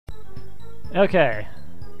Okay.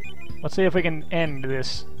 Let's see if we can end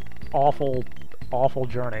this awful, awful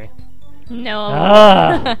journey. No.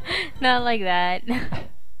 Ah! Not like that.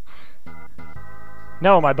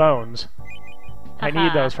 No, my bones. I Haha.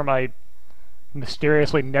 need those for my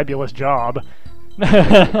mysteriously nebulous job.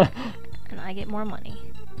 And I get more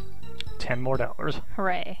money. $10 more.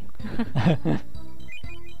 Hooray.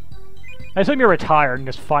 I assume you're retired and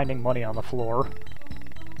just finding money on the floor.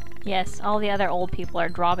 Yes, all the other old people are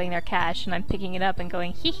dropping their cash and I'm picking it up and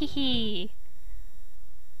going hee hee hee.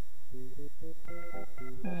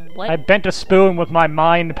 What? I bent a spoon with my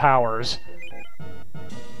mind powers.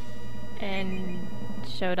 And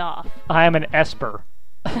showed off. I am an esper.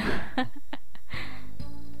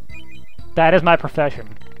 That is my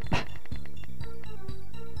profession.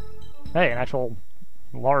 Hey, an actual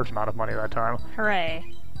large amount of money that time. Hooray.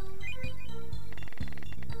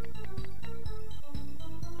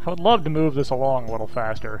 I would love to move this along a little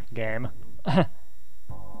faster, game.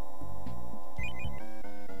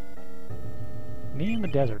 Me in the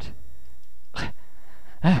desert.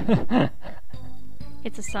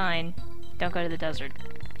 It's a sign. Don't go to the desert.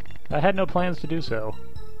 I had no plans to do so.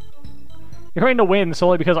 You're going to win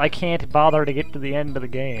solely because I can't bother to get to the end of the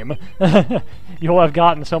game. You'll have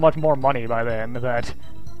gotten so much more money by then that...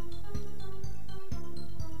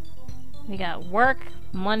 We got work,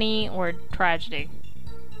 money, or tragedy.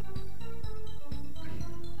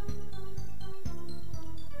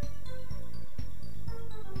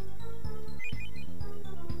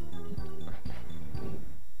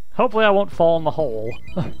 Hopefully I won't fall in the hole.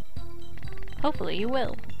 Hopefully you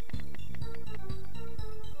will.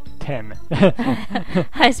 10.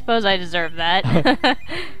 I suppose I deserve that.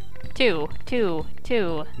 2.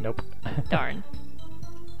 Nope. Darn.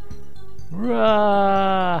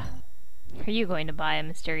 Rah! Are you going to buy a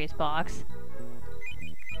mysterious box?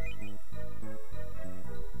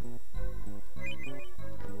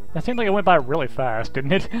 That seemed like it went by really fast,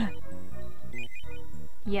 didn't it?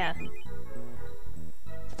 Yeah.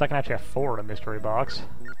 Since I can actually afford a mystery box,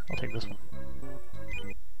 I'll take this one.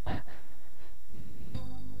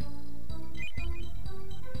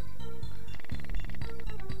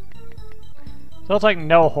 So it's like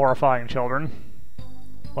no horrifying children.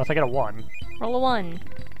 Unless I get a 1. Roll a 1.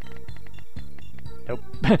 Nope.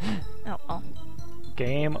 Oh, well.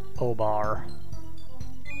 Game Obar.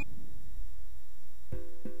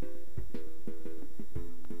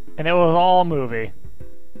 And it was all movie.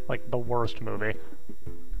 Like, the worst movie.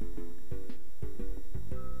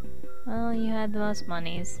 Well, you had the most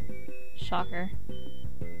monies. Shocker.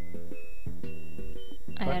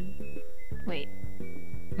 I What? had... Wait.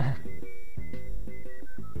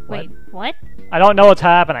 What? Wait, what? I don't know what's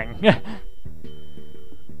happening.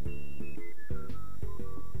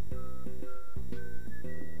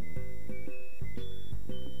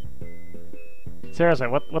 Seriously,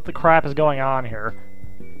 what the crap is going on here?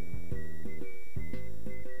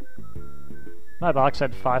 My box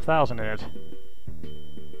had 5,000 in it.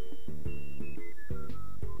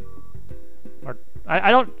 Or,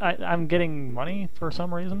 I'm getting money for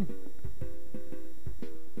some reason.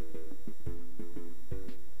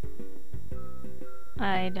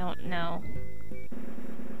 I don't know.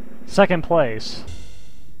 Second place.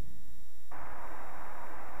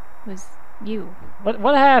 Was you.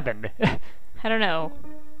 What happened? I don't know.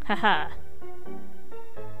 Haha.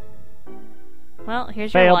 Well,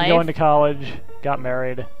 here's your Failed life. to go into college, got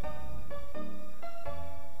married.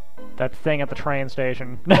 That thing at the train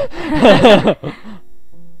station.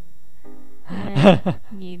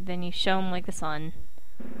 Then you shone like the sun.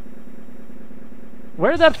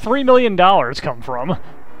 Where did that $3 million come from?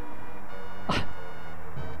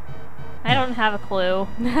 I don't have a clue.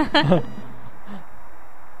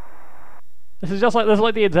 This is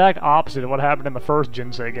like the exact opposite of what happened in the first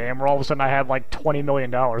Jinsei game, where all of a sudden I had like $20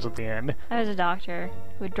 million at the end. I was a doctor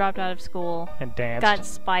who had dropped out of school. And danced. Got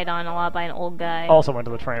spied on a lot by an old guy. Also went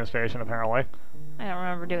to the train station, apparently. I don't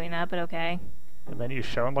remember doing that, but okay. And then you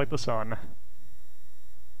shone like the sun.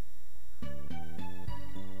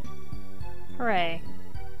 Hooray.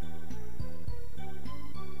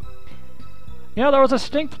 You know, there was a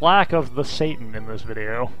distinct lack of the Satan in this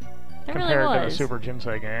video. There compared really to the was. Super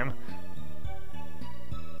Jinsei game.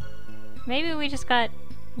 Maybe we just got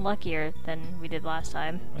luckier than we did last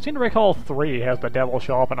time. I seem to recall 3 has the devil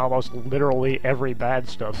show up in almost literally every bad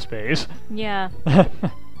stuff space. Yeah.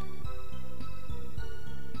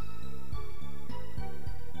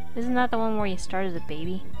 Isn't that the one where you start as a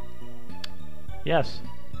baby? Yes.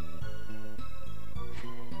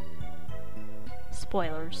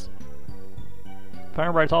 Spoilers. If I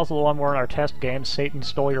remember, it's also the one where in our test game, Satan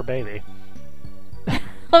stole your baby.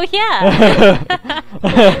 Oh yeah!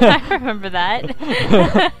 I remember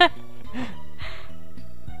that.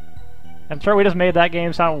 I'm sure we just made that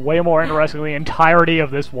game sound way more interesting than the entirety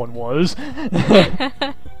of this one was.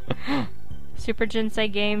 Super Jinsei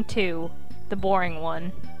Game 2. The boring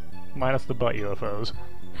one. Minus the butt UFOs.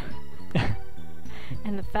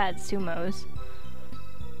 And the fat sumos.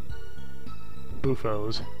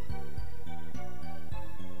 Bufos.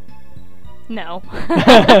 No.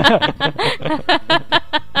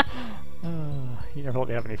 You never let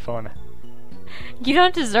me have any fun. You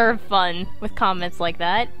don't deserve fun with comments like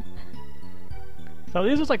that. So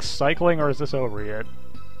is this like cycling or is this over yet?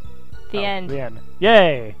 The end. The end.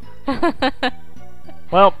 Yay!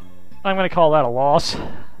 Well, I'm gonna call that a loss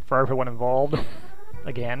for everyone involved.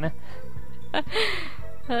 Again. But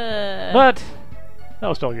that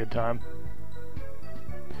was still a good time.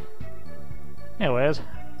 Anyways.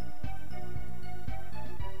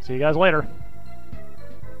 See you guys later.